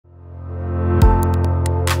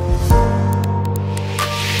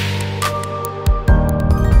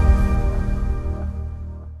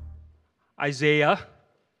Isaiah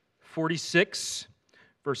 46,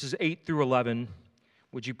 verses 8 through 11.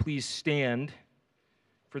 Would you please stand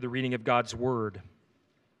for the reading of God's Word?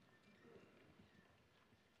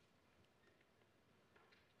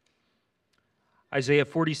 Isaiah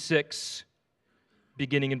 46,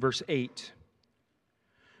 beginning in verse 8.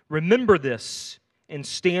 Remember this and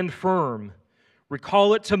stand firm.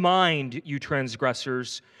 Recall it to mind, you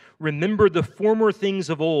transgressors. Remember the former things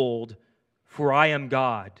of old, for I am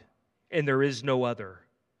God, and there is no other.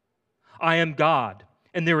 I am God,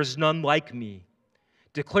 and there is none like me,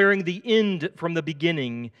 declaring the end from the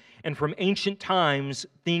beginning, and from ancient times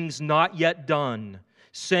things not yet done,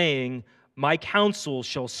 saying, My counsel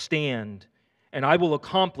shall stand, and I will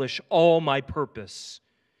accomplish all my purpose.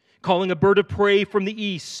 Calling a bird of prey from the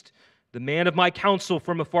east, the man of my counsel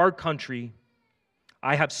from a far country.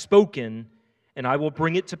 I have spoken, and I will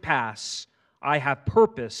bring it to pass. I have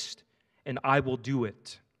purposed, and I will do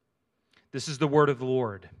it. This is the word of the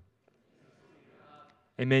Lord.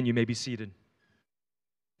 Amen. You may be seated.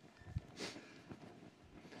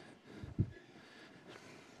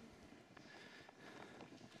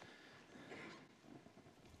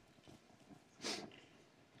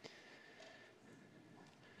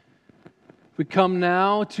 We come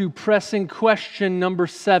now to pressing question number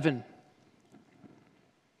 7.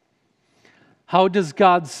 How does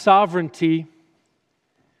God's sovereignty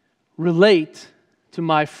relate to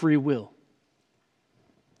my free will?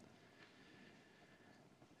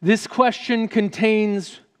 This question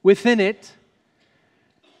contains within it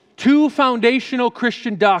two foundational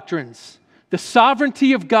Christian doctrines: the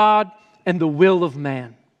sovereignty of God and the will of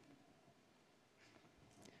man.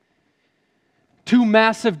 Two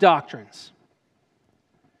massive doctrines.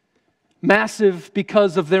 Massive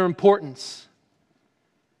because of their importance.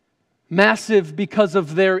 Massive because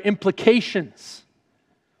of their implications.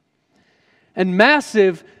 And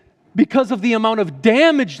massive because of the amount of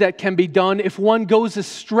damage that can be done if one goes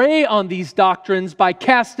astray on these doctrines by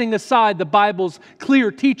casting aside the Bible's clear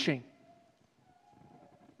teaching.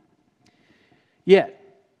 Yet,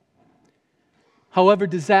 however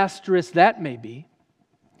disastrous that may be,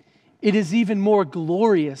 it is even more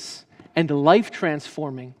glorious and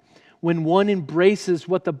life-transforming when one embraces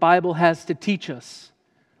what the Bible has to teach us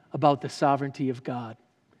about the sovereignty of God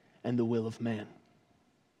and the will of man.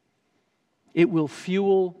 It will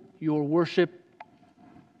fuel your worship.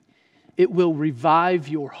 It will revive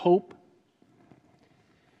your hope.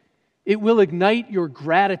 It will ignite your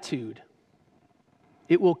gratitude.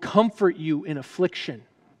 It will comfort you in affliction.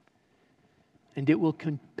 And it will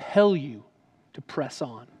compel you to press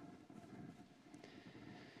on.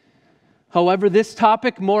 However, this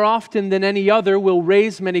topic, more often than any other, will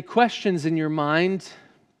raise many questions in your mind.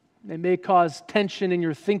 They may cause tension in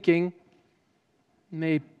your thinking.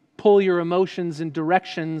 May pull your emotions in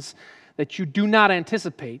directions that you do not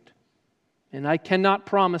anticipate. And I cannot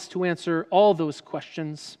promise to answer all those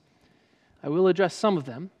questions. I will address some of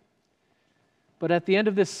them. But at the end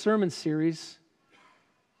of this sermon series,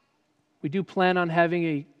 we do plan on having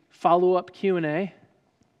a follow-up Q&A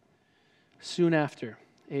soon after.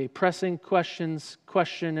 A pressing questions,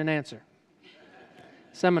 question and answer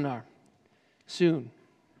seminar soon.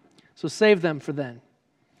 So save them for then.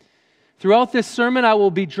 Throughout this sermon, I will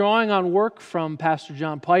be drawing on work from Pastor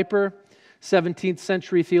John Piper, 17th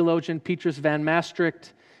century theologian Petrus Van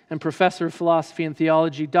Maastricht, and professor of philosophy and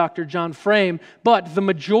theology, Dr. John Frame. But the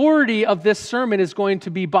majority of this sermon is going to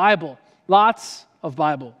be Bible. Lots of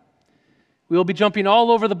Bible. We will be jumping all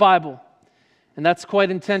over the Bible, and that's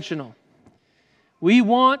quite intentional. We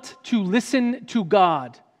want to listen to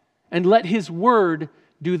God and let His Word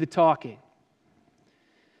do the talking.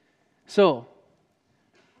 So,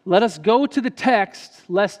 let us go to the text,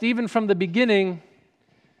 lest even from the beginning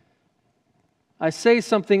I say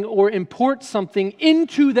something or import something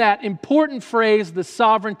into that important phrase, the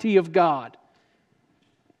sovereignty of God.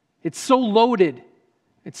 It's so loaded,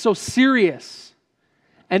 it's so serious,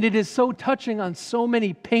 and it is so touching on so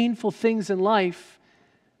many painful things in life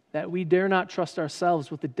that we dare not trust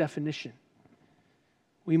ourselves with the definition.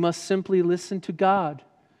 We must simply listen to God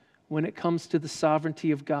when it comes to the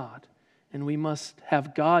sovereignty of God. And we must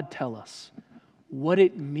have God tell us what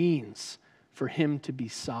it means for Him to be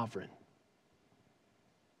sovereign.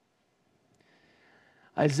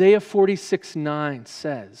 Isaiah 46:9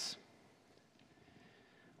 says,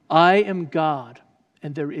 I am God,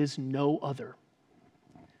 and there is no other.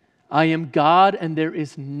 I am God, and there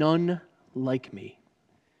is none like me.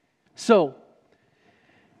 So,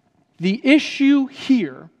 the issue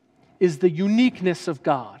here is the uniqueness of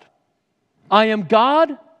God. I am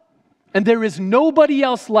God, and there is nobody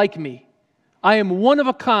else like me. I am one of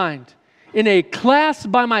a kind, in a class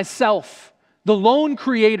by myself. the lone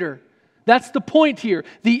creator. That's the point here.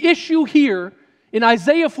 The issue here in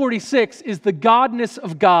Isaiah 46 is the godness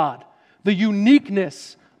of God, the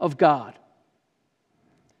uniqueness of God.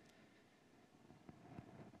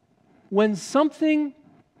 When something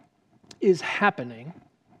is happening,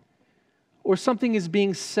 or something is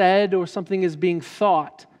being said, or something is being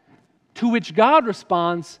thought, to which God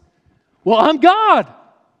responds, "Well, I'm God,"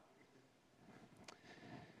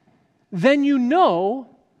 then you know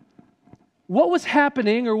what was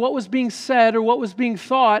happening, or what was being said, or what was being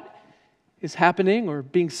thought is happening, or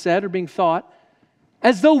being said, or being thought,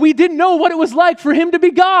 as though we didn't know what it was like for Him to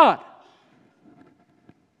be God.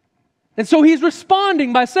 And so He's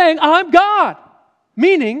responding by saying, "I'm God,"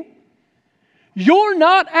 meaning, you're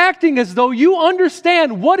not acting as though you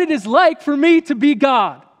understand what it is like for me to be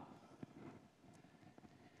God.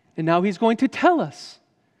 And now He's going to tell us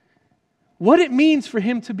what it means for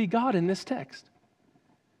Him to be God in this text.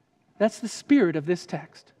 That's the spirit of this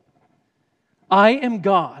text. I am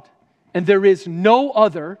God, and there is no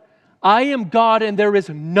other. I am God, and there is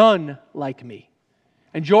none like me.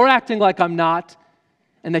 And you're acting like I'm not,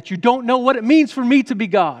 and that you don't know what it means for me to be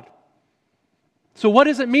God. So what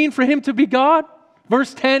does it mean for Him to be God?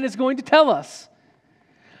 Verse 10 is going to tell us.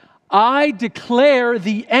 I declare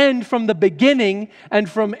the end from the beginning, and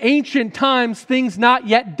from ancient times things not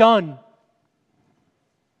yet done.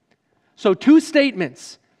 So 2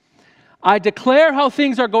 statements. I declare how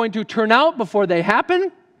things are going to turn out before they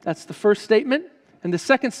happen. That's the first statement. And the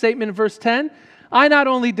second statement in verse 10, I not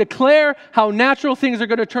only declare how natural things are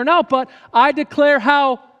going to turn out, but I declare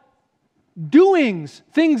how doings,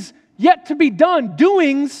 things yet to be done,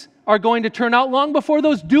 doings are going to turn out long before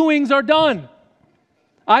those doings are done.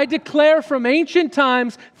 I declare from ancient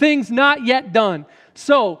times things not yet done.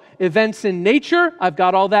 So, events in nature, I've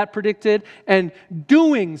got all that predicted, and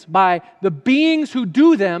doings by the beings who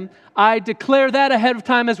do them, I declare that ahead of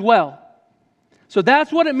time as well. So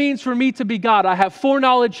that's what it means for me to be God. I have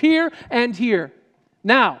foreknowledge here and here.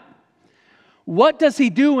 Now, what does He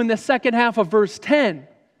do in the second half of verse 10?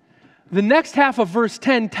 The next half of verse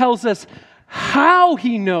 10 tells us how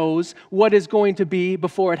He knows what is going to be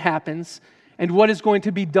before it happens and what is going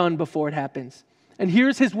to be done before it happens. And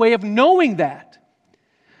here's His way of knowing that.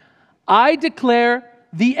 I declare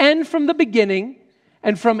the end from the beginning,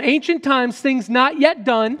 and from ancient times things not yet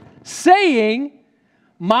done, saying,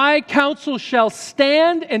 my counsel shall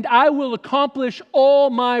stand, and I will accomplish all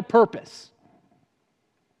my purpose.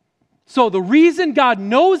 So the reason God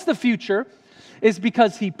knows the future is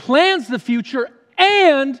because He plans the future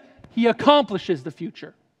and He accomplishes the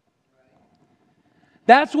future.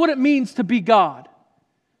 That's what it means to be God.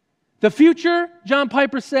 The future, John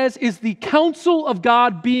Piper says, is the counsel of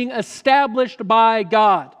God being established by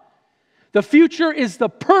God. The future is the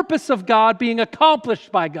purpose of God being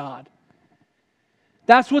accomplished by God.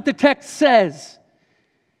 That's what the text says.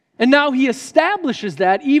 And now He establishes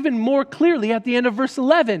that even more clearly at the end of verse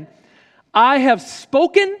 11. I have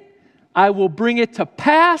spoken, I will bring it to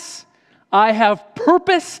pass. I have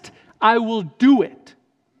purposed, I will do it.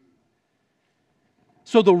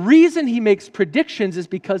 So the reason He makes predictions is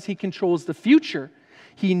because He controls the future.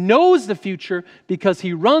 He knows the future because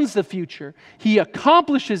He runs the future. He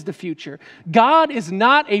accomplishes the future. God is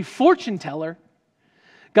not a fortune teller.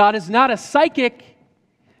 God is not a psychic.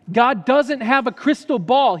 God doesn't have a crystal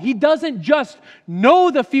ball. He doesn't just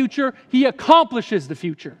know the future, He accomplishes the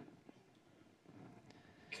future.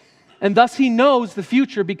 And thus He knows the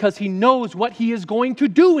future because He knows what He is going to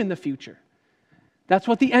do in the future. That's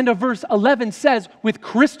what the end of verse 11 says with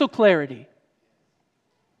crystal clarity.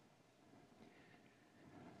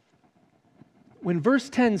 When verse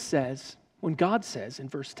 10 says, when God says in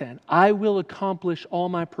verse 10, I will accomplish all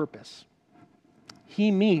my purpose,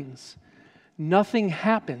 He means nothing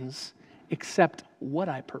happens except what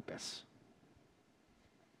I purpose.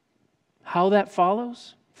 How that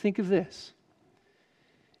follows? Think of this.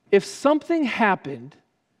 If something happened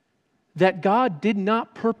that God did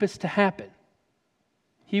not purpose to happen,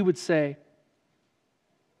 He would say,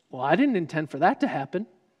 well, I didn't intend for that to happen.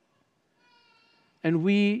 And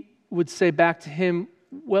we would say back to Him,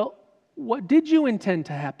 well, what did you intend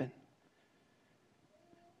to happen?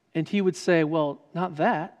 And He would say, well, not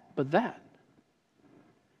that, but that.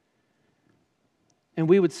 And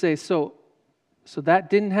we would say, so that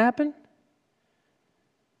didn't happen?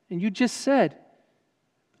 And you just said,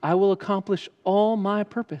 I will accomplish all my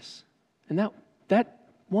purpose. And that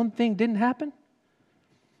one thing didn't happen?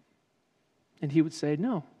 And He would say,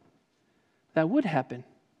 no, that would happen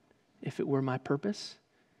if it were my purpose.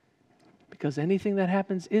 Because anything that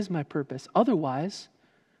happens is my purpose. Otherwise,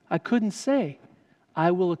 I couldn't say,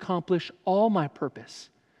 I will accomplish all my purpose.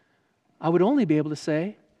 I would only be able to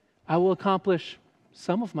say, I will accomplish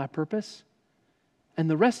some of my purpose, and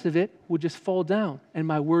the rest of it would just fall down, and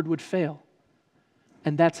my word would fail.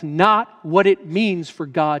 And that's not what it means for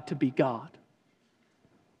God to be God.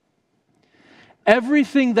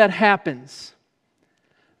 Everything that happens,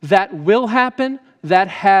 that will happen, that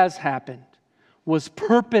has happened, was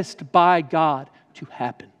purposed by God to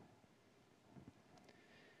happen.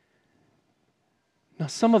 Now,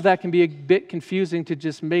 some of that can be a bit confusing to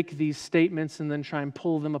just make these statements and then try and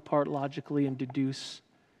pull them apart logically and deduce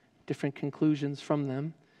different conclusions from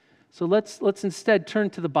them. So let's instead turn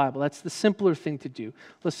to the Bible. That's the simpler thing to do.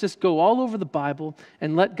 Let's just go all over the Bible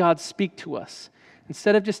and let God speak to us.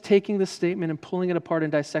 Instead of just taking the statement and pulling it apart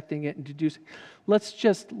and dissecting it and deducing, let's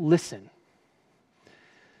just listen.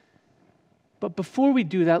 But before we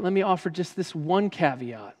do that, let me offer just this one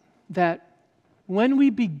caveat, that when we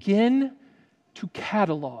begin to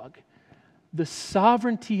catalog the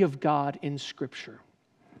sovereignty of God in Scripture,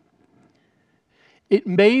 it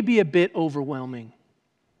may be a bit overwhelming.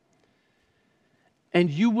 And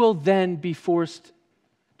you will then be forced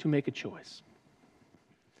to make a choice.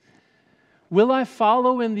 Will I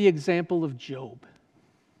follow in the example of Job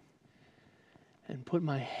and put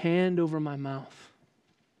my hand over my mouth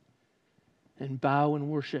and bow and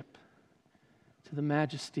worship to the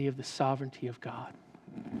majesty of the sovereignty of God?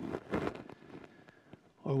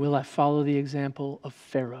 Or will I follow the example of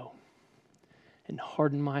Pharaoh and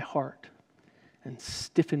harden my heart and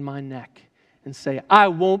stiffen my neck and say, I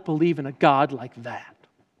won't believe in a God like that?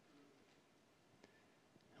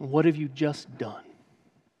 And what have you just done?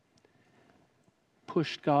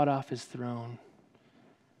 Pushed God off his throne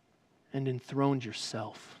and enthroned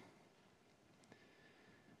yourself.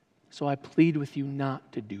 So I plead with you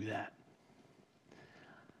not to do that.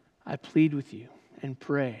 I plead with you and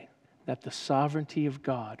pray that the sovereignty of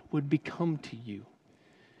God would become to you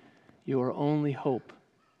your only hope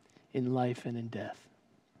in life and in death.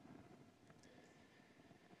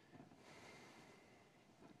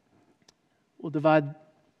 We'll divide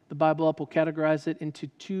the Bible up, we'll categorize it into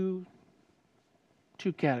two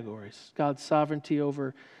categories. God's sovereignty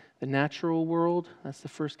over the natural world, that's the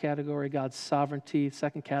first category. God's sovereignty,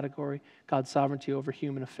 second category. God's sovereignty over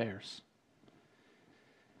human affairs.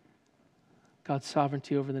 God's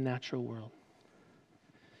sovereignty over the natural world.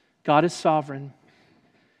 God is sovereign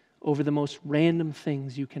over the most random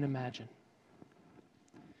things you can imagine.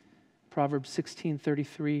 Proverbs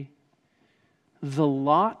 16:33, the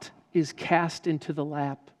lot is cast into the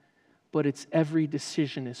lap, but its every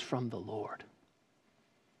decision is from the Lord.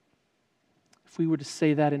 If we were to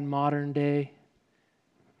say that in modern day,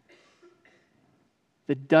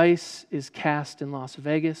 the dice is cast in Las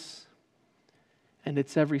Vegas, and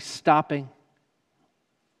its every stopping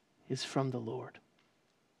is from the Lord.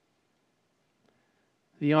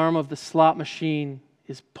 The arm of the slot machine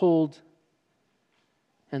is pulled,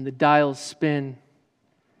 and the dials spin,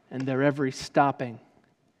 and their every stopping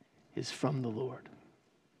is from the Lord.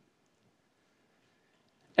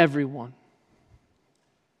 Everyone.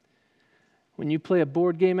 When you play a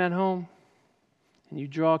board game at home and you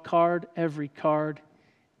draw a card, every card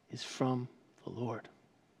is from the Lord.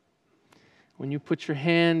 When you put your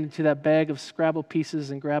hand into that bag of Scrabble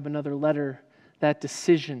pieces and grab another letter, that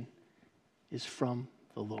decision is from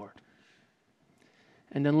the Lord.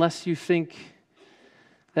 And unless you think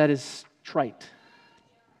that is trite,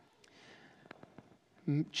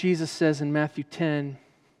 Jesus says in Matthew 10,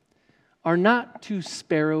 are not 2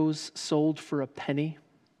 sparrows sold for a penny?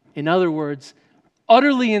 In other words,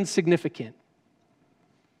 utterly insignificant.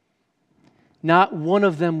 Not one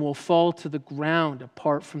of them will fall to the ground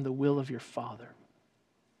apart from the will of your Father.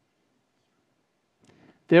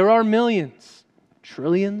 There are millions,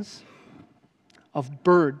 trillions of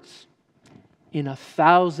birds in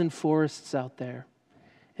 1,000 forests out there,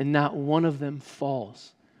 and not one of them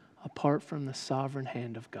falls apart from the sovereign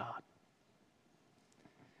hand of God.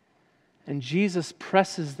 And Jesus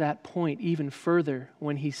presses that point even further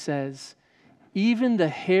when he says, even the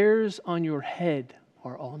hairs on your head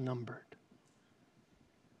are all numbered.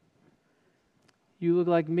 You look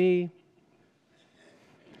like me.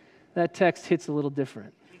 That text hits a little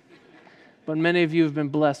different. But many of you have been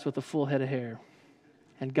blessed with a full head of hair,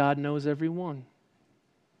 and God knows every one.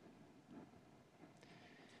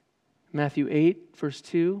 Matthew 8, verse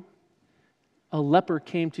 2, a leper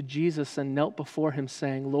came to Jesus and knelt before him,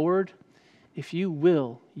 saying, Lord, if you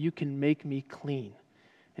will, you can make me clean.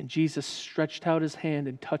 And Jesus stretched out his hand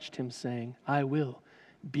and touched him, saying, I will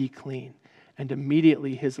be clean. And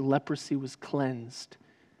immediately his leprosy was cleansed.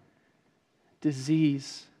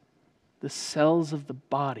 Disease, the cells of the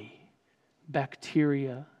body,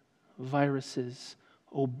 bacteria, viruses,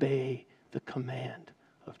 obey the command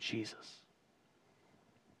of Jesus.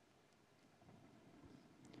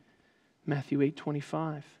 Matthew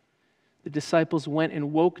 8:25. The disciples went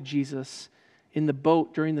and woke Jesus in the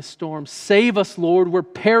boat during the storm. "Save us, Lord, we're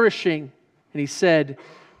perishing." And he said,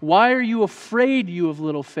 "Why are you afraid, you of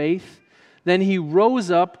little faith?" Then he rose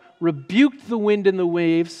up, rebuked the wind and the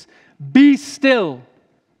waves. "Be still."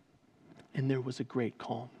 And there was a great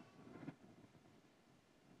calm.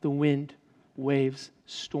 The wind, waves,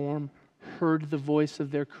 storm heard the voice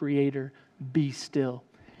of their Creator, "Be still."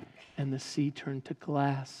 And the sea turned to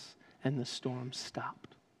glass and the storm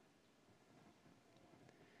stopped.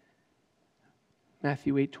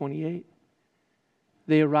 Matthew 8:28.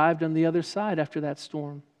 They arrived on the other side after that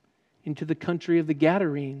storm, into the country of the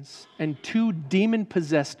Gadarenes, and 2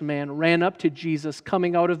 demon-possessed men ran up to Jesus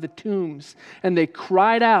coming out of the tombs, and they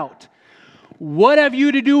cried out, "What have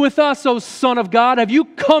you to do with us, O Son of God? Have you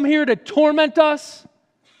come here to torment us?"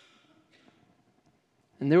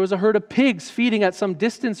 And there was a herd of pigs feeding at some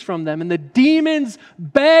distance from them, and the demons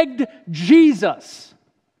begged Jesus,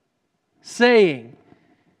 saying,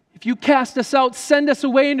 "If you cast us out, send us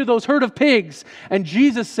away into those herd of pigs." And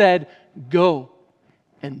Jesus said, "Go."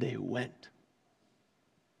 And they went.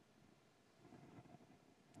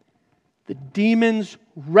 The demons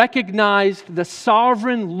recognized the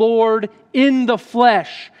sovereign Lord in the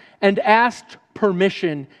flesh and asked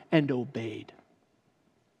permission and obeyed.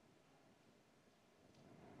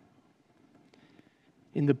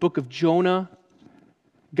 In the book of Jonah,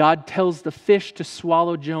 God tells the fish to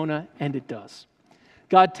swallow Jonah, and it does.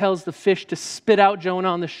 God tells the fish to spit out Jonah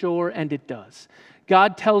on the shore, and it does.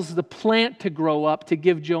 God tells the plant to grow up to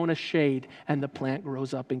give Jonah shade, and the plant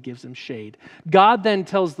grows up and gives him shade. God then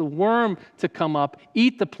tells the worm to come up,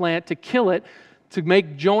 eat the plant, to kill it, to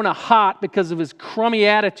make Jonah hot because of his crummy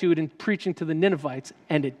attitude in preaching to the Ninevites,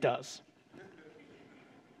 and it does.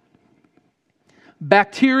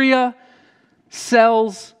 Bacteria,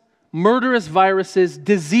 cells, murderous viruses,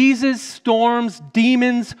 diseases, storms,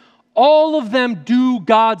 demons, all of them do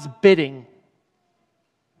God's bidding.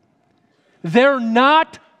 They're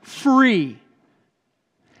not free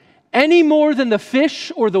any more than the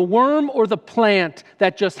fish or the worm or the plant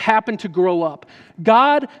that just happened to grow up.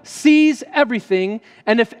 God sees everything,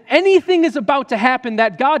 and if anything is about to happen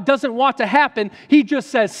that God doesn't want to happen, He just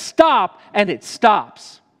says stop, and it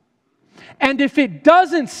stops. And if it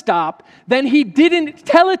doesn't stop, then He didn't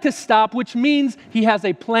tell it to stop, which means He has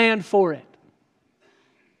a plan for it.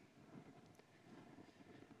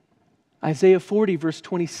 Isaiah 40, verse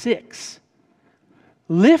 26.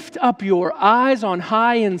 "Lift up your eyes on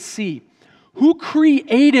high and see. Who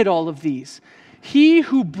created all of these? He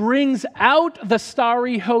who brings out the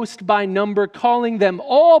starry host by number, calling them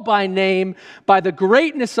all by name, by the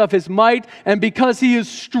greatness of His might, and because He is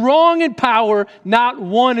strong in power, not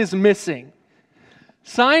one is missing."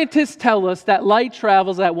 Scientists tell us that light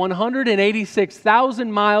travels at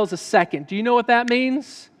 186,000 miles a second. Do you know what that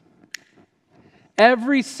means?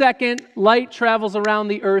 Every second, light travels around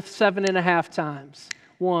the earth 7.5 times.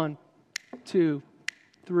 1, 2,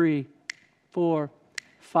 3, 4,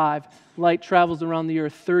 5. Light travels around the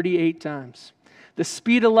earth 38 times. The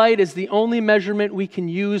speed of light is the only measurement we can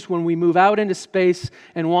use when we move out into space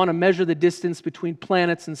and want to measure the distance between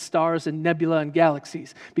planets and stars and nebula and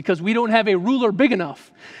galaxies, because we don't have a ruler big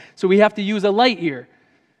enough. So we have to use a light year.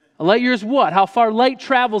 A light year is what? How far light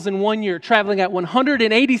travels in 1 year. Traveling at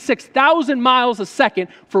 186,000 miles a second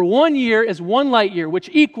for 1 year is 1 light year,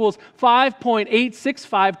 which equals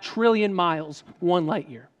 5.865 trillion miles, 1 light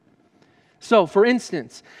year. So, for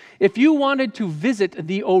instance, if you wanted to visit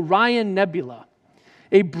the Orion Nebula,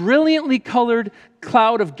 a brilliantly colored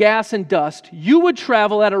cloud of gas and dust, you would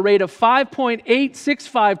travel at a rate of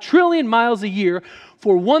 5.865 trillion miles a year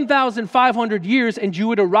for 1,500 years, and you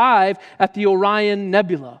would arrive at the Orion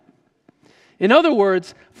Nebula. In other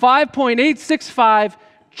words, 5.865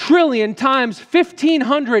 trillion times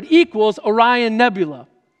 1,500 equals Orion Nebula.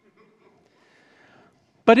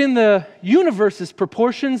 But in the universe's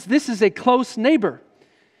proportions, this is a close neighbor.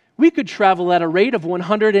 We could travel at a rate of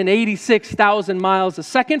 186,000 miles a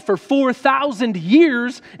second for 4,000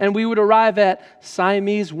 years, and we would arrive at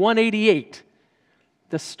Siamese 188,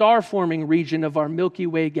 the star-forming region of our Milky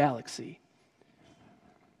Way galaxy.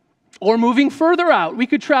 Or moving further out, we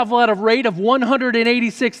could travel at a rate of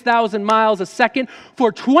 186,000 miles a second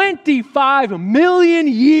for 25 million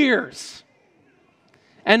years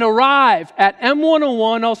and arrive at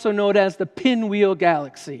M101, also known as the Pinwheel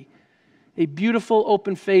Galaxy, a beautiful,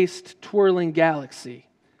 open-faced, twirling galaxy.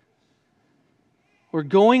 We're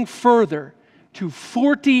going further to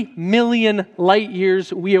 40 million light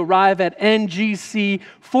years. We arrive at NGC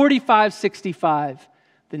 4565,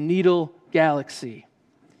 the Needle galaxy.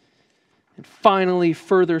 And finally,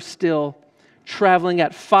 further still, traveling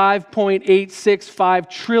at 5.865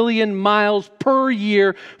 trillion miles per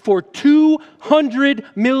year for 200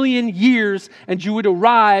 million years, and you would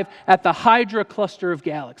arrive at the Hydra cluster of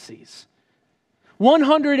galaxies.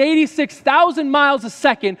 186,000 miles a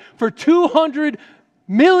second for 200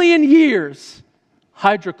 million years.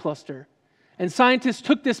 Hydra cluster. And scientists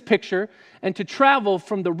took this picture, and to travel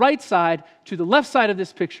from the right side to the left side of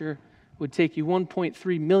this picture would take you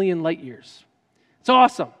 1.3 million light years. It's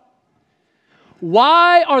awesome.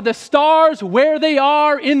 Why are the stars where they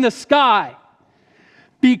are in the sky?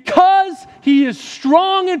 Because He is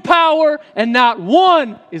strong in power and not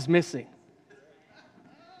one is missing.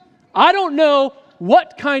 I don't know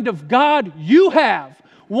what kind of God you have.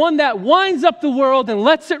 One that winds up the world and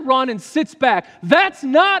lets it run and sits back. That's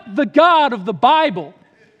not the God of the Bible.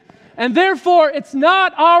 And therefore, it's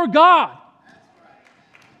not our God.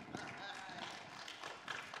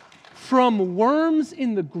 From worms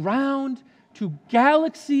in the ground to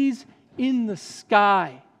galaxies in the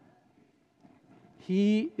sky,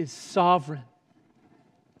 He is sovereign.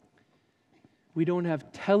 We don't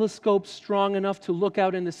have telescopes strong enough to look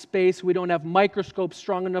out into space. We don't have microscopes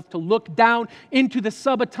strong enough to look down into the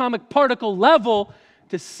subatomic particle level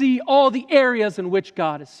to see all the areas in which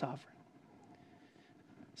God is sovereign.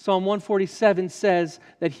 Psalm 147 says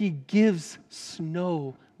that He gives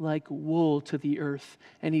snow like wool to the earth,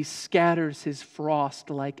 and He scatters His frost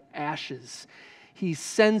like ashes. He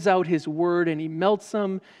sends out His word and He melts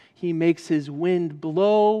them. He makes His wind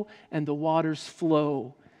blow and the waters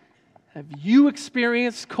flow. Have you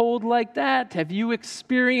experienced cold like that? Have you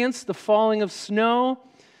experienced the falling of snow?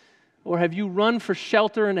 Or have you run for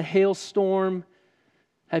shelter in a hailstorm?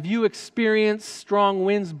 Have you experienced strong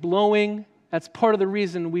winds blowing? That's part of the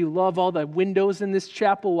reason we love all the windows in this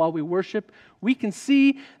chapel while we worship. We can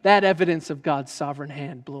see that evidence of God's sovereign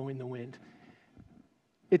hand blowing the wind.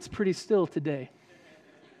 It's pretty still today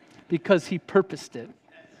because He purposed it.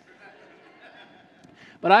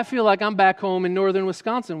 But I feel like I'm back home in northern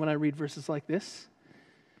Wisconsin when I read verses like this,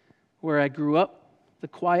 where I grew up, the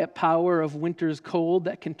quiet power of winter's cold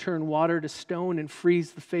that can turn water to stone and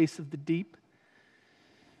freeze the face of the deep.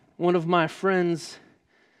 One of my friends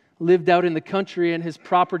lived out in the country and his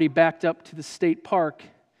property backed up to the state park,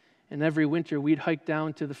 and every winter we'd hike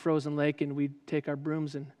down to the frozen lake and we'd take our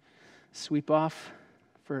brooms and sweep off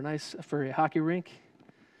for a hockey rink.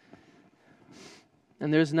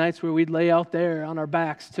 And there's nights where we'd lay out there on our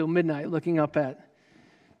backs till midnight looking up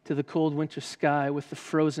to the cold winter sky with the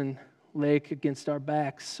frozen lake against our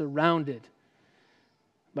backs, surrounded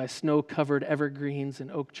by snow-covered evergreens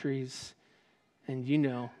and oak trees. And you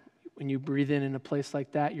know, when you breathe in a place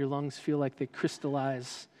like that, your lungs feel like they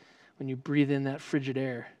crystallize when you breathe in that frigid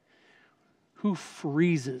air. Who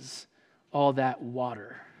freezes all that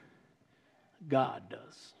water? God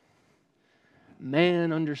does.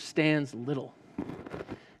 Man understands little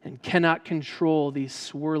and cannot control these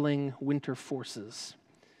swirling winter forces.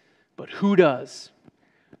 But who does?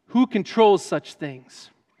 Who controls such things?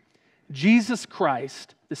 Jesus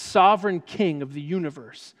Christ, the sovereign King of the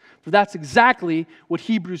universe. For that's exactly what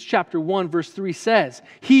Hebrews chapter 1 verse 3 says.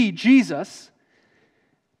 He, Jesus,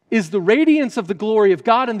 is the radiance of the glory of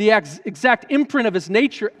God and the exact imprint of His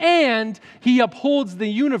nature, and He upholds the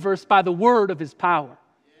universe by the word of His power.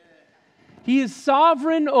 He is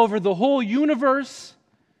sovereign over the whole universe.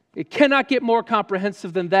 It cannot get more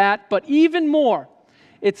comprehensive than that, but even more,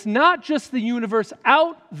 it's not just the universe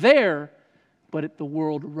out there, but the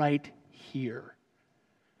world right here.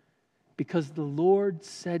 Because the Lord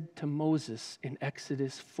said to Moses in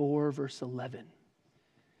Exodus 4, verse 11,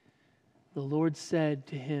 the Lord said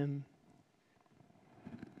to him,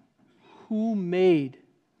 "Who made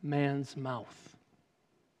man's mouth?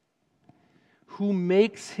 Who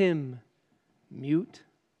makes him mute,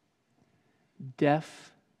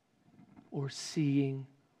 deaf, or seeing,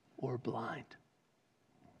 or blind?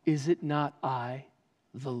 Is it not I,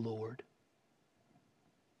 the Lord?"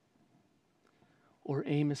 Or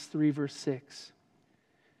Amos 3, verse 6.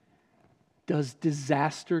 Does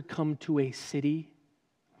disaster come to a city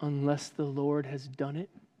unless the Lord has done it?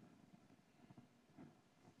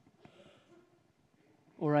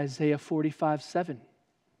 Or Isaiah 45, 7.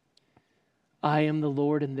 I am the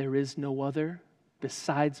Lord and there is no other.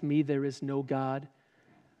 Besides me there is no God.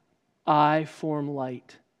 I form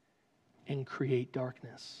light and create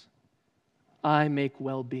darkness. I make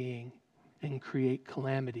well-being and create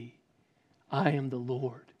calamity. I am the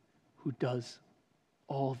Lord who does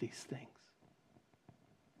all these things.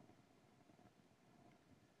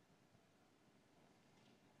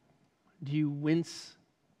 Do you wince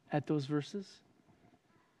at those verses?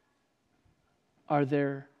 Are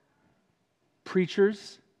there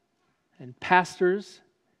preachers and pastors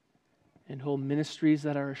and whole ministries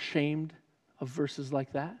that are ashamed of verses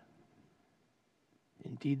like that?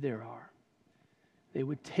 Indeed there are. They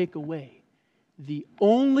would take away the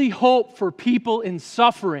only hope for people in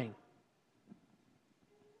suffering.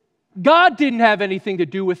 God didn't have anything to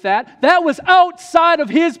do with that. That was outside of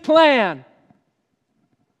His plan.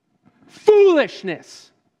 Foolishness.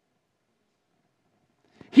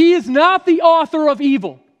 He is not the author of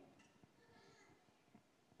evil,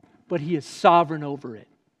 but He is sovereign over it.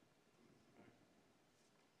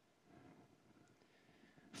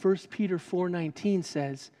 1 Peter 4:19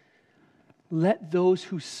 says, "Let those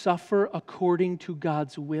who suffer according to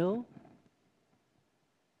God's will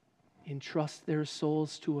entrust their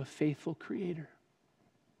souls to a faithful Creator."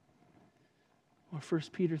 Or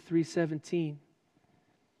 1 Peter 3:17,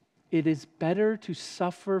 "It is better to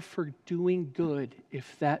suffer for doing good,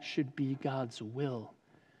 if that should be God's will,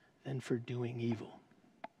 than for doing evil."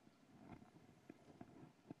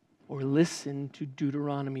 Or listen to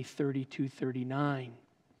Deuteronomy 32:39.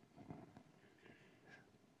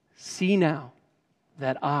 "See now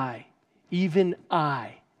that I, even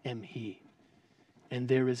I, am He, and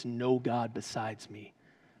there is no God besides me.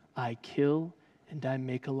 I kill and I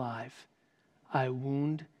make alive. I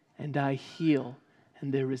wound and I heal,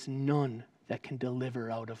 and there is none that can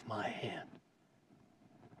deliver out of my hand."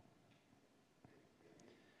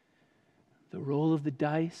 The roll of the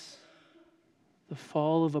dice, the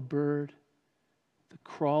fall of a bird, the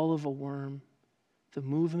crawl of a worm, the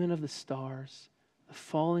movement of the stars, the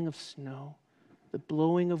falling of snow, the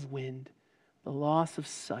blowing of wind, the loss of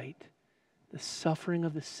sight, the suffering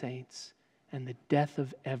of the saints, and the death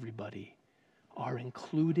of everybody are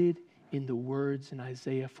included in the words in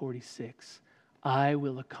Isaiah 46, "I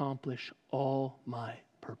will accomplish all my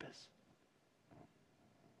purpose."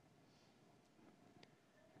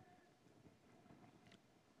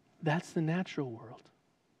 That's the natural world.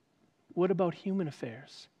 What about human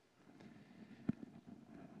affairs?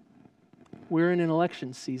 We're in an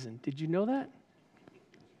election season. Did you know that?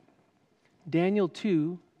 Daniel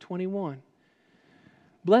 2:21.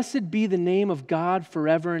 "Blessed be the name of God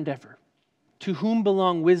forever and ever, to whom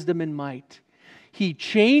belong wisdom and might. He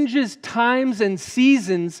changes times and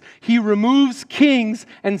seasons. He removes kings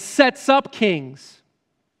and sets up kings."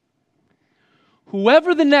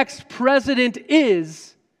 Whoever the next president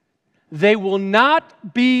is, they will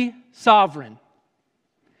not be sovereign.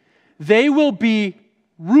 They will be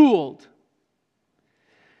ruled.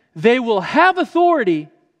 They will have authority,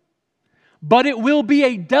 but it will be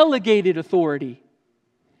a delegated authority.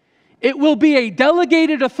 It will be a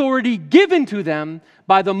delegated authority given to them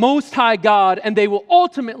by the Most High God, and they will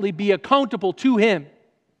ultimately be accountable to Him.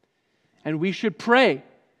 And we should pray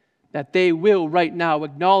that they will right now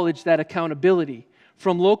acknowledge that accountability.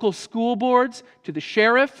 From local school boards to the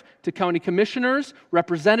sheriff, to county commissioners,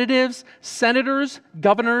 representatives, senators,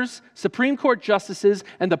 governors, Supreme Court justices,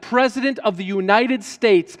 and the President of the United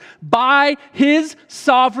States. By His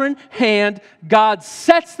sovereign hand, God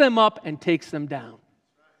sets them up and takes them down.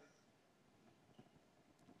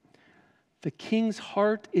 The king's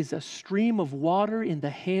heart is a stream of water in the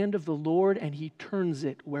hand of the Lord, and He turns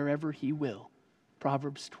it wherever He will.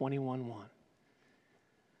 Proverbs 21:1.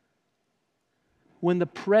 When the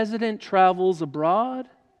president travels abroad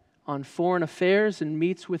on foreign affairs and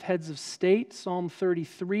meets with heads of state, Psalm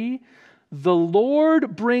 33, "The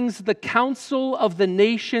Lord brings the counsel of the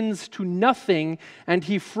nations to nothing, and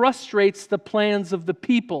He frustrates the plans of the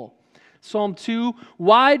people." Psalm 2,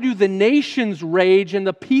 "Why do the nations rage and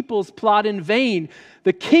the peoples plot in vain?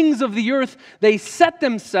 The kings of the earth, they set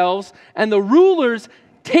themselves, and the rulers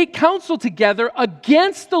take counsel together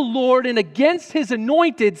against the Lord and against His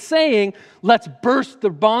anointed, saying, 'Let's burst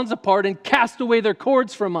their bonds apart and cast away their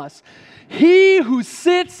cords from us.' He who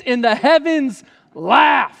sits in the heavens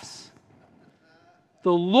laughs.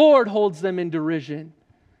 The Lord holds them in derision."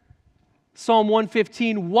 Psalm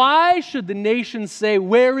 115, "Why should the nations say,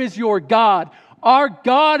 'Where is your God?' Our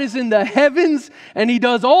God is in the heavens, and He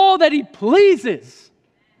does all that He pleases."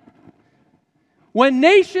 When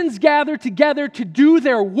nations gather together to do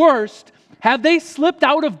their worst, have they slipped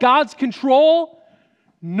out of God's control?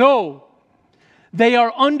 No. They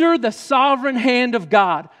are under the sovereign hand of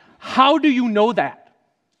God. How do you know that?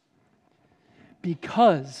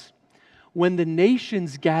 Because when the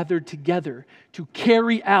nations gathered together to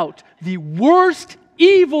carry out the worst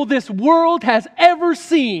evil this world has ever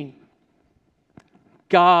seen,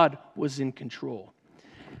 God was in control.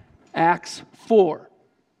 Acts 4.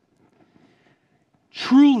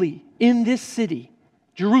 "Truly, in this city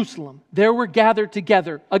Jerusalem, there were gathered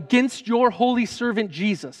together against your holy servant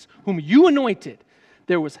Jesus, whom you anointed.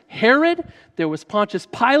 There was Herod, there was Pontius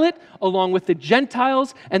Pilate, along with the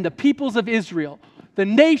Gentiles and the peoples of Israel. The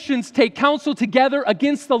nations take counsel together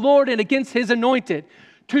against the Lord and against his anointed,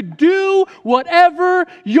 to do whatever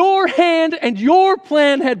your hand and your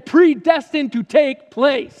plan had predestined to take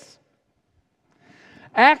place.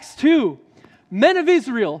 Acts 2, men of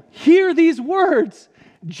Israel, hear these words.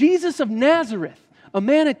 Jesus of Nazareth, a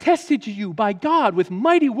man attested to you by God with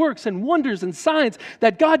mighty works and wonders and signs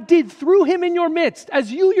that God did through him in your midst.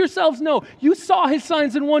 As you yourselves know, you saw his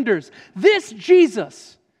signs and wonders. This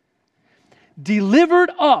Jesus,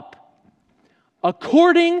 delivered up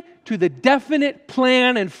according to the definite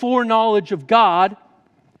plan and foreknowledge of God,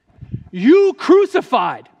 you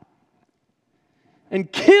crucified and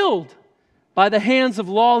killed by the hands of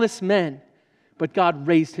lawless men, but God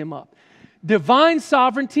raised him up. Divine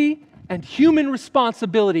sovereignty and human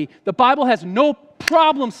responsibility. The Bible has no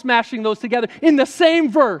problem smashing those together in the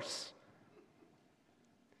same verse.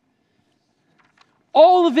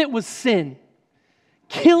 All of it was sin.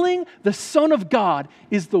 Killing the Son of God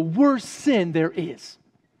is the worst sin there is.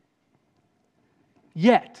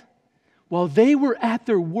 Yet, while they were at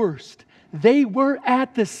their worst, they were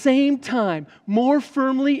at the same time more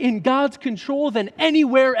firmly in God's control than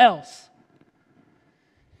anywhere else.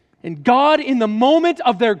 And God, in the moment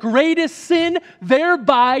of their greatest sin,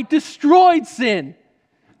 thereby destroyed sin.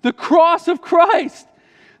 The cross of Christ,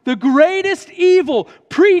 the greatest evil,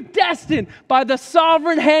 predestined by the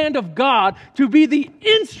sovereign hand of God to be the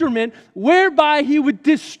instrument whereby he would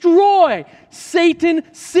destroy Satan,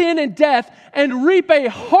 sin, and death, and reap a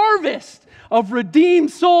harvest of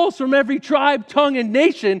redeemed souls from every tribe, tongue, and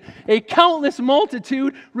nation, a countless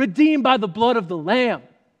multitude redeemed by the blood of the Lamb.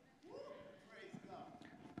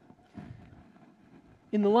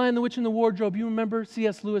 In The Lion, the Witch, and the Wardrobe, you remember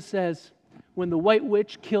C.S. Lewis says, when the White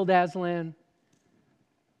Witch killed Aslan,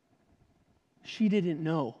 she didn't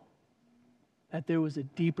know that there was a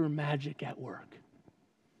deeper magic at work.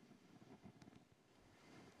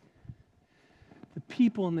 The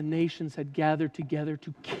people and the nations had gathered together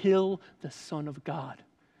to kill the Son of God.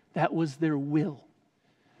 That was their will.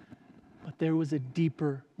 But there was a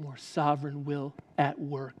deeper, more sovereign will at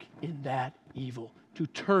work in that evil, to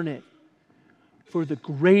turn it for the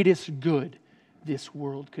greatest good this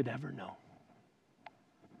world could ever know.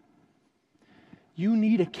 You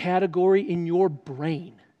need a category in your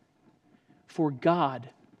brain for God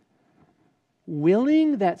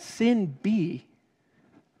willing that sin be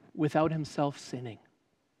without himself sinning.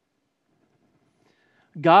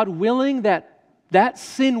 God willing that that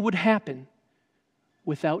sin would happen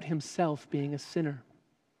without himself being a sinner.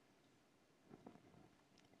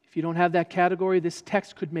 If you don't have that category, this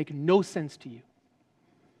text could make no sense to you.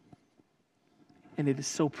 And it is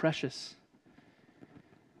so precious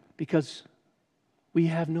because we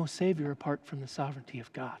have no Savior apart from the sovereignty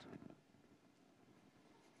of God.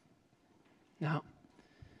 Now,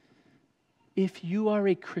 if you are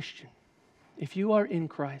a Christian, if you are in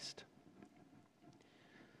Christ,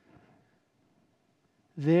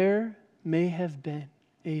 there may have been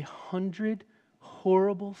 100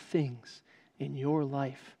 horrible things in your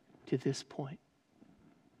life to this point.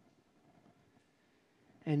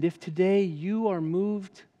 And if today you are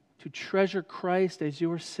moved to treasure Christ as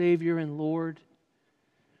your Savior and Lord,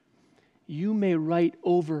 you may write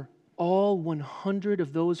over all 100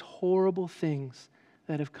 of those horrible things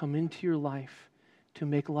that have come into your life to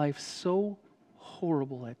make life so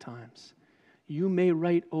horrible at times. You may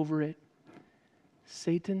write over it,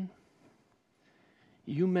 Satan,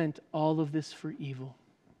 you meant all of this for evil,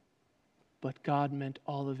 but God meant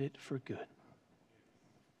all of it for good.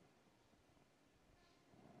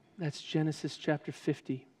 That's Genesis chapter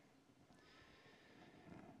 50.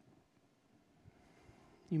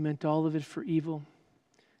 You meant all of it for evil.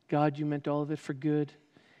 God, you meant all of it for good.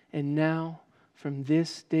 And now, from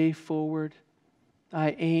this day forward,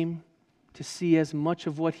 I aim to see as much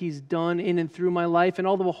of what He's done in and through my life and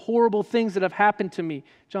all the horrible things that have happened to me.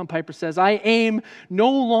 John Piper says, I aim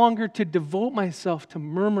no longer to devote myself to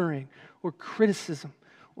murmuring or criticism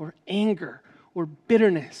or anger or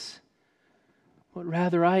bitterness, but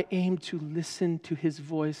rather I aim to listen to His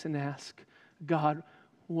voice and ask, God,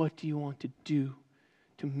 what do you want to do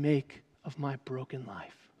to make of my broken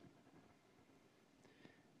life?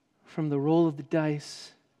 From the roll of the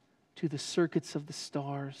dice to the circuits of the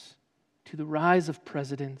stars, to the rise of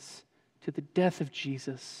presidents, to the death of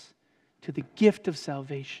Jesus, to the gift of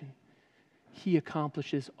salvation, He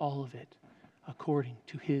accomplishes all of it according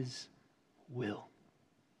to His will.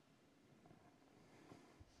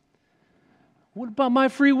 What about my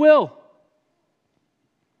free will?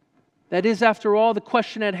 That is, after all, the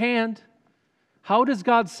question at hand. How does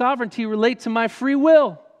God's sovereignty relate to my free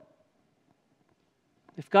will?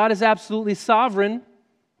 If God is absolutely sovereign,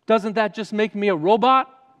 doesn't that just make me a robot?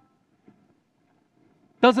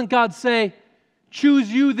 Doesn't God say,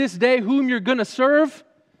 choose you this day whom you're going to serve?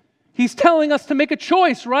 He's telling us to make a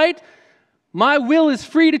choice, right? My will is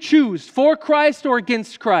free to choose, for Christ or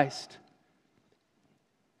against Christ.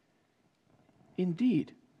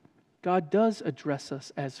 Indeed, God does address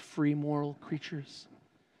us as free moral creatures.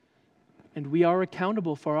 And we are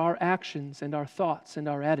accountable for our actions and our thoughts and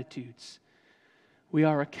our attitudes. We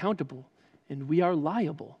are accountable and we are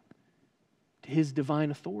liable to His divine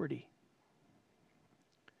authority.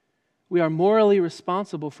 We are morally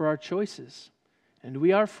responsible for our choices, and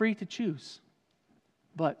we are free to choose.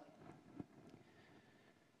 But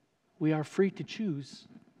we are free to choose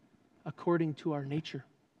according to our nature.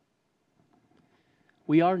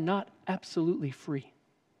 We are not absolutely free.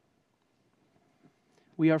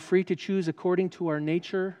 We are free to choose according to our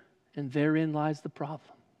nature, and therein lies the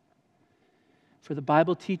problem. For the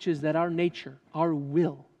Bible teaches that our nature, our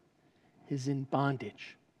will, is in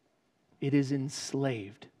bondage. It is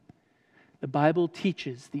enslaved. The Bible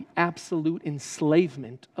teaches the absolute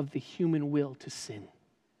enslavement of the human will to sin.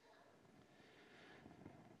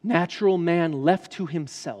 Natural man left to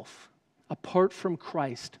himself, apart from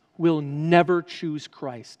Christ, will never choose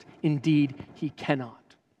Christ. Indeed, he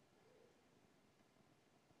cannot.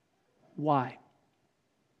 Why?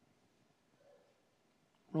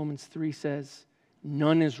 Romans 3 says,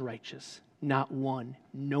 none is righteous, not one.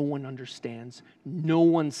 No one understands. No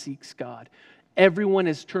one seeks God. Everyone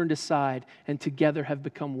has turned aside and together have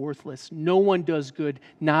become worthless. No one does good,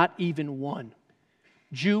 not even one.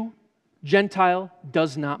 Jew, Gentile,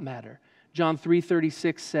 does not matter. John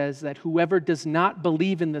 3:36 says that whoever does not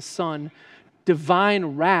believe in the Son,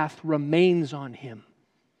 divine wrath remains on him.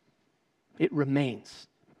 It remains.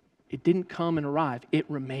 It didn't come and arrive. It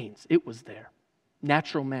remains. It was there.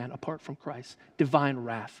 Natural man apart from Christ. Divine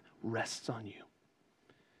wrath rests on you.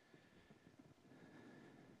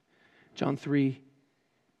 John 3,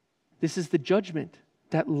 this is the judgment,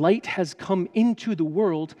 that light has come into the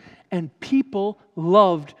world and people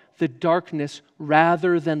loved the darkness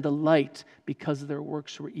rather than the light because their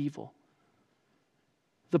works were evil.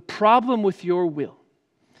 The problem with your will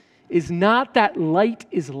is not that light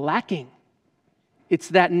is lacking. It's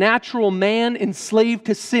that natural man enslaved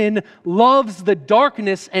to sin loves the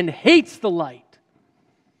darkness and hates the light.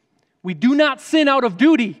 We do not sin out of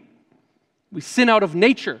duty. We sin out of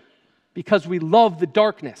nature because we love the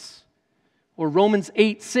darkness. Or Romans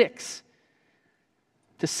 8:6.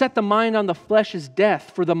 To set the mind on the flesh is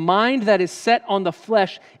death, for the mind that is set on the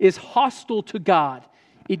flesh is hostile to God.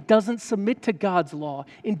 It doesn't submit to God's law.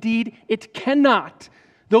 Indeed, it cannot.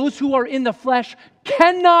 Those who are in the flesh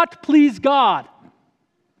cannot please God.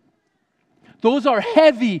 Those are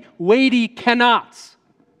heavy, weighty cannots.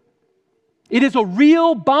 It is a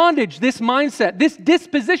real bondage, this mindset, this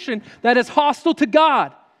disposition that is hostile to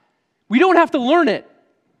God. We don't have to learn it.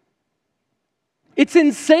 It's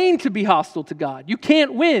insane to be hostile to God. You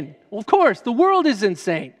can't win. Well, of course, the world is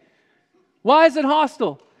insane. Why is it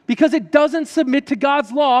hostile? Because it doesn't submit to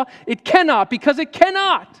God's law. It cannot, because it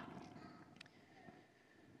cannot.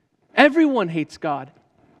 Everyone hates God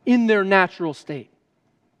in their natural state.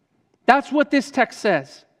 That's what this text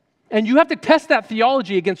says. And you have to test that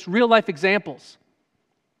theology against real-life examples.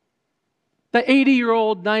 The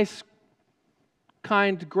 80-year-old, nice,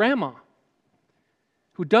 kind grandma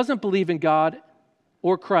who doesn't believe in God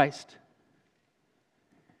or Christ.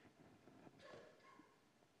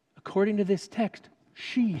 According to this text,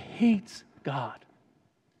 she hates God.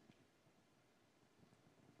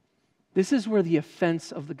 This is where the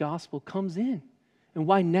offense of the gospel comes in, and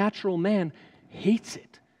why natural man hates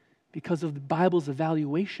it, because of the Bible's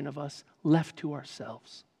evaluation of us left to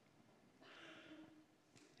ourselves.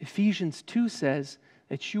 Ephesians 2 says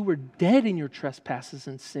that you were dead in your trespasses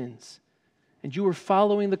and sins, and you were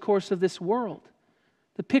following the course of this world.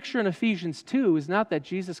 The picture in Ephesians 2 is not that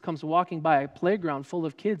Jesus comes walking by a playground full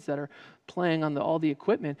of kids that are playing on all the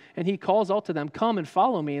equipment, and he calls out to them, come and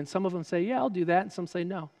follow me, and some of them say, yeah, I'll do that, and some say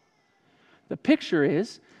no. The picture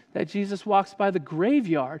is that Jesus walks by the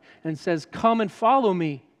graveyard and says, come and follow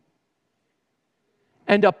me.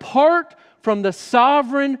 And apart from the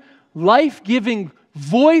sovereign, life-giving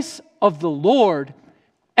voice of the Lord,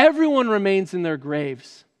 everyone remains in their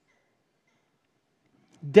graves,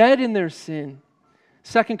 dead in their sin.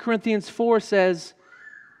 2 Corinthians 4 says,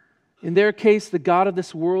 in their case, the God of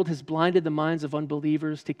this world has blinded the minds of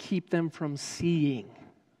unbelievers to keep them from seeing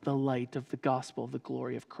the light of the gospel of the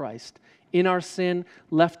glory of Christ. In our sin,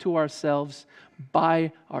 left to ourselves,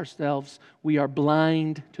 by ourselves, we are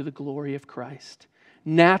blind to the glory of Christ.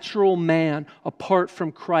 Natural man, apart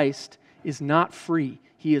from Christ, is not free.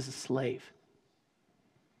 He is a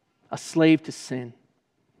slave to sin.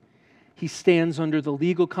 He stands under the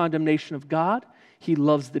legal condemnation of God. He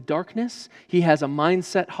loves the darkness. He has a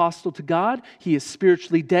mindset hostile to God. He is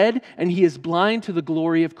spiritually dead, and he is blind to the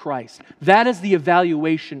glory of Christ. That is the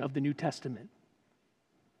evaluation of the New Testament.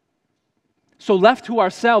 So left to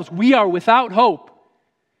ourselves, we are without hope.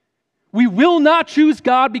 We will not choose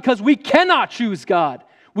God because we cannot choose God.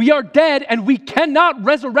 We are dead, and we cannot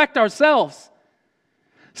resurrect ourselves.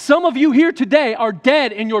 Some of you here today are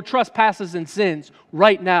dead in your trespasses and sins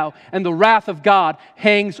right now, and the wrath of God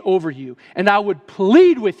hangs over you. And I would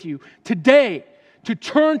plead with you today to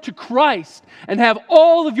turn to Christ and have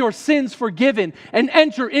all of your sins forgiven and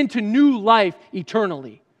enter into new life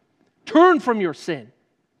eternally. Turn from your sin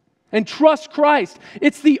and trust Christ.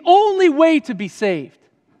 It's the only way to be saved.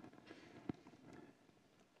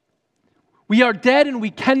 We are dead and we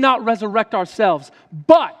cannot resurrect ourselves,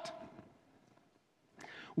 but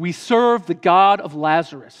we serve the God of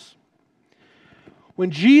Lazarus.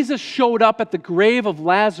 When Jesus showed up at the grave of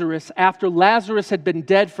Lazarus after Lazarus had been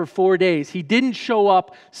dead for 4 days, he didn't show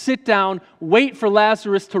up, sit down, wait for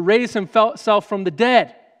Lazarus to raise himself from the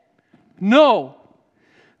dead. No.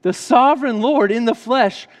 The sovereign Lord in the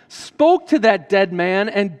flesh spoke to that dead man,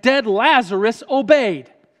 and dead Lazarus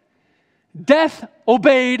obeyed. Death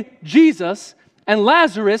obeyed Jesus, and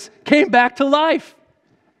Lazarus came back to life.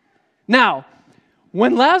 Now,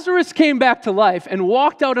 when Lazarus came back to life and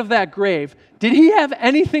walked out of that grave, did he have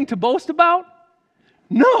anything to boast about?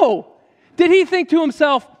 No. Did he think to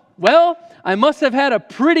himself, well, I must have had a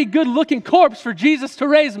pretty good-looking corpse for Jesus to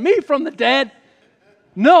raise me from the dead?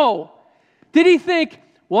 No. Did he think,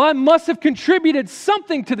 well, I must have contributed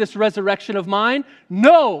something to this resurrection of mine?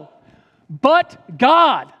 No. But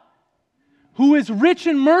God, who is rich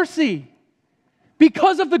in mercy,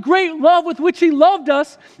 because of the great love with which he loved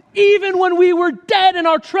us, even when we were dead in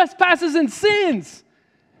our trespasses and sins,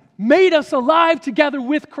 made us alive together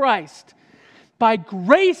with Christ. By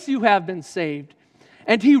grace you have been saved.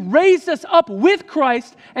 And he raised us up with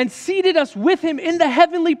Christ and seated us with him in the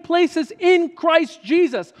heavenly places in Christ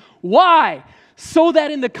Jesus. Why? So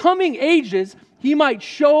that in the coming ages he might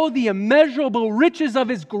show the immeasurable riches of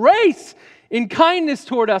his grace in kindness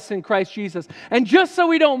toward us in Christ Jesus. And just so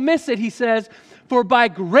we don't miss it, he says, for by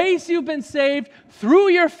grace you've been saved through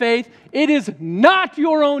your faith. It is not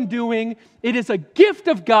your own doing. It is a gift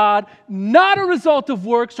of God, not a result of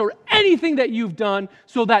works or anything that you've done,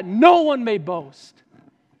 so that no one may boast.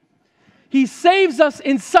 He saves us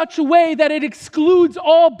in such a way that it excludes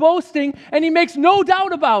all boasting, and he makes no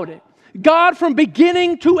doubt about it. God from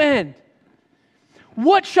beginning to end.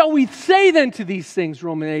 What shall we say then to these things,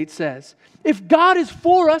 Romans 8 says? If God is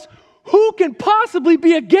for us, who can possibly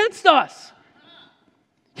be against us?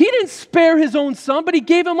 He didn't spare his own son, but he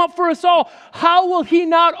gave him up for us all. How will he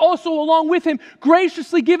not also, along with him,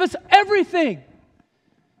 graciously give us everything?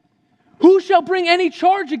 Who shall bring any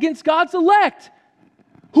charge against God's elect?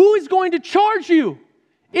 Who is going to charge you?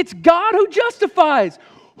 It's God who justifies.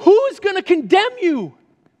 Who's going to condemn you?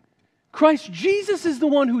 Christ Jesus is the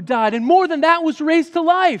one who died, and more than that, was raised to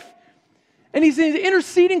life. And he's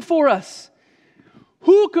interceding for us.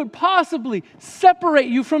 Who could possibly separate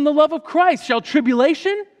you from the love of Christ? Shall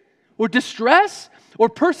tribulation or distress or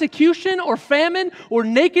persecution or famine or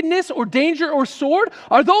nakedness or danger or sword?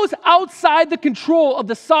 Are those outside the control of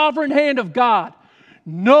the sovereign hand of God?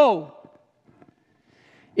 No.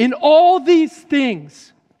 In all these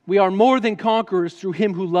things, we are more than conquerors through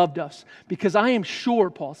him who loved us. Because I am sure,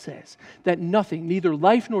 Paul says, that nothing, neither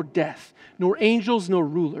life nor death, nor angels nor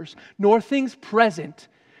rulers, nor things present,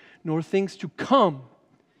 nor things to come,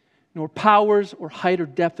 nor powers or height or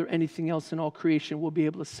depth or anything else in all creation will be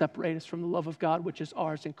able to separate us from the love of God which is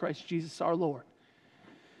ours in Christ Jesus our Lord.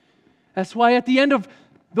 That's why at the end of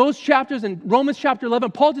those chapters in Romans chapter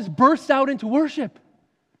 11, Paul just bursts out into worship,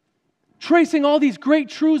 tracing all these great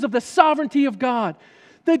truths of the sovereignty of God.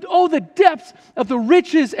 The depths of the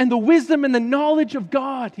riches and the wisdom and the knowledge of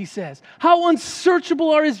God, he says. How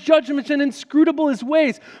unsearchable are his judgments and inscrutable his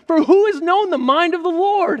ways. For who has known the mind of the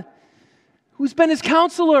Lord? Who's been his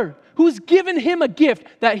counselor? Who's given him a gift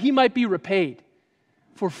that he might be repaid?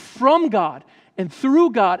 For from God and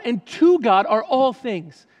through God and to God are all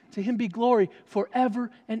things. To him be glory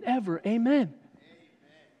forever and ever. Amen.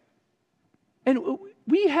 And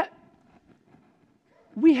we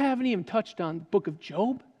haven't even touched on the book of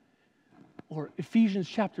Job or Ephesians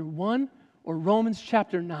chapter 1 or Romans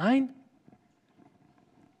chapter 9.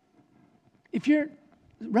 If you're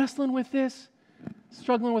wrestling with this,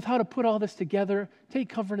 struggling with how to put all this together, take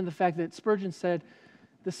comfort in the fact that Spurgeon said,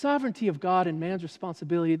 the sovereignty of God and man's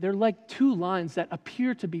responsibility, they're like two lines that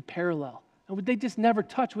appear to be parallel. And they just never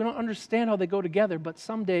touch. We don't understand how they go together, but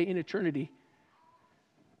someday in eternity,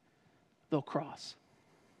 they'll cross.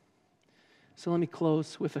 So let me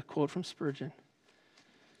close with a quote from Spurgeon.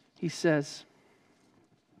 He says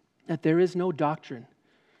that there is no doctrine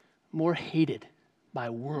more hated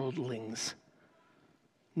by worldlings,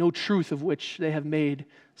 no truth of which they have made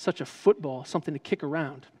such a football, something to kick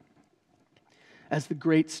around, as the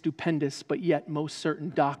great, stupendous, but yet most certain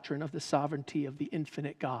doctrine of the sovereignty of the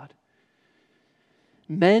infinite God.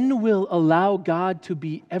 Men will allow God to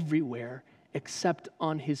be everywhere except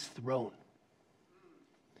on his throne.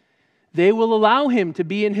 They will allow him to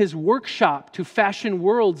be in his workshop to fashion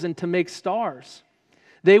worlds and to make stars.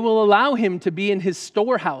 They will allow him to be in his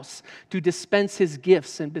storehouse to dispense his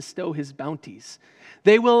gifts and bestow his bounties.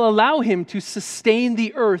 They will allow him to sustain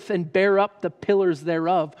the earth and bear up the pillars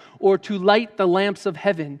thereof, or to light the lamps of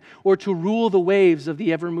heaven, or to rule the waves of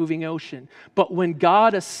the ever-moving ocean. But when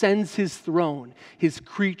God ascends his throne, his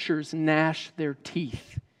creatures gnash their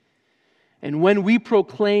teeth. And when we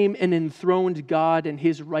proclaim an enthroned God and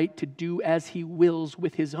his right to do as he wills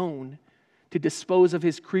with his own, to dispose of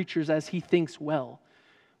his creatures as he thinks well,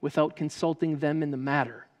 without consulting them in the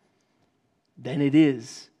matter, then it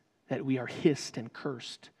is that we are hissed and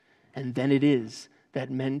cursed, and then it is that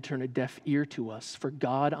men turn a deaf ear to us, for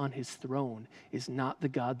God on his throne is not the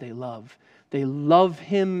God they love. They love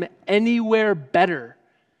him anywhere better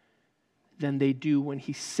than they do when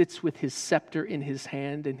he sits with his scepter in his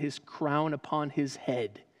hand and his crown upon his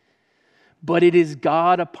head. But it is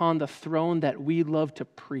God upon the throne that we love to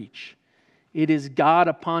preach. It is God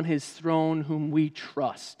upon his throne whom we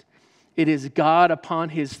trust. It is God upon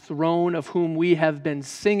his throne of whom we have been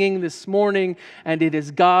singing this morning, and it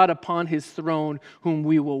is God upon his throne whom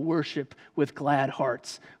we will worship with glad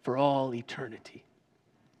hearts for all eternity.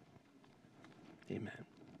 Amen.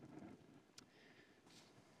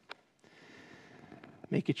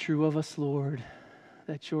 Make it true of us, Lord,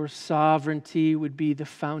 that your sovereignty would be the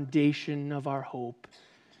foundation of our hope,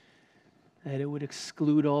 that it would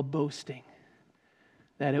exclude all boasting,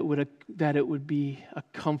 that it would be a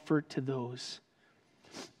comfort to those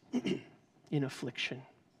in affliction,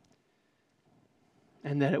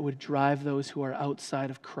 and that it would drive those who are outside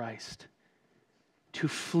of Christ to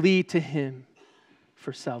flee to him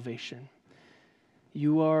for salvation.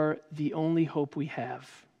 You are the only hope we have.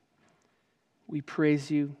 We praise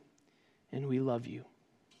you and we love you.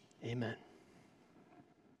 Amen.